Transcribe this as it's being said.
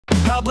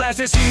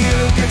blesses he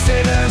who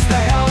considers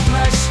the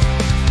helpless.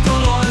 The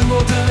Lord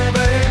will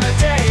deliver in a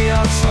day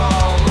of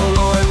trouble. The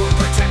Lord will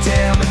protect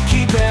him and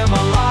keep him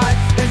alive,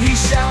 and he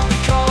shall be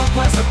called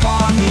blessed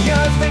upon the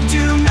earth. And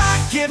do not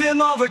give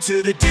him over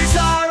to the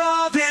desire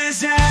of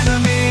his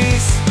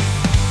enemies.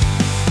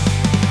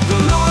 The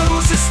Lord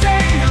will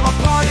sustain him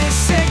upon his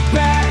sick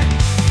bed.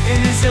 In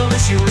his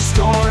illness you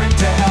restore him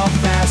to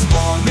health as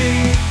for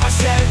me. I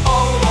said,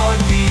 oh Lord,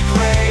 be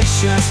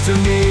gracious to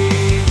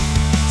me.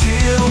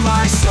 Heal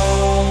my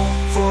soul,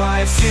 for I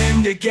have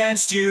sinned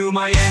against you.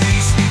 My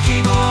enemies speak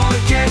evil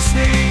against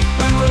me.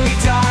 When will he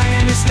die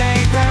and his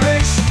name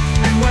perish?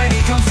 And when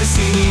he comes to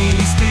see me,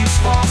 he speaks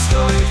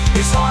falsehood.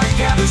 His heart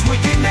gathers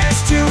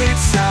wickedness to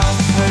itself.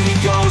 When he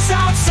goes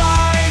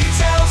outside, he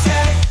tells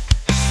it.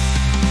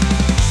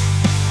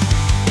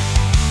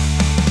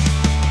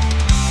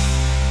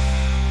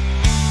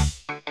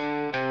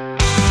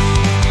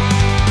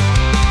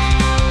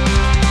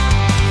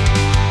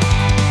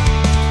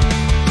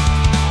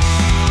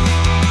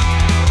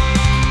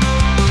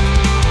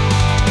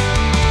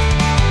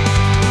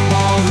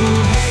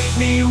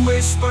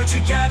 Whisper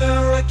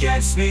together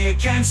against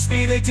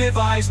me they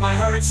devise my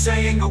hurt,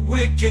 saying a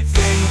wicked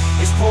thing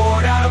is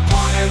poured out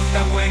upon him.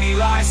 And when he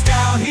lies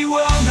down, he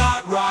will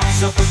not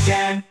rise up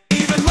again.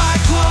 Even my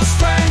close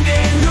friend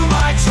in whom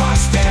I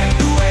trusted,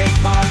 who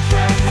ate my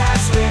bread,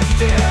 has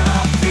lifted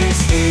up his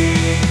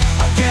hand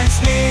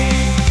against me.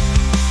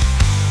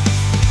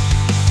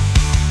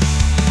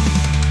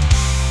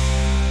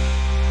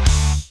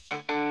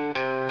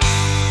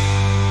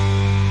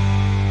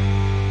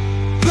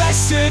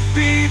 Blessed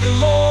be the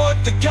Lord,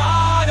 the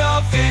God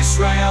of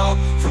Israel,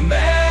 from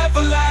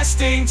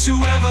everlasting to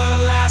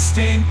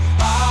everlasting.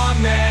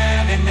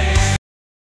 Amen and amen.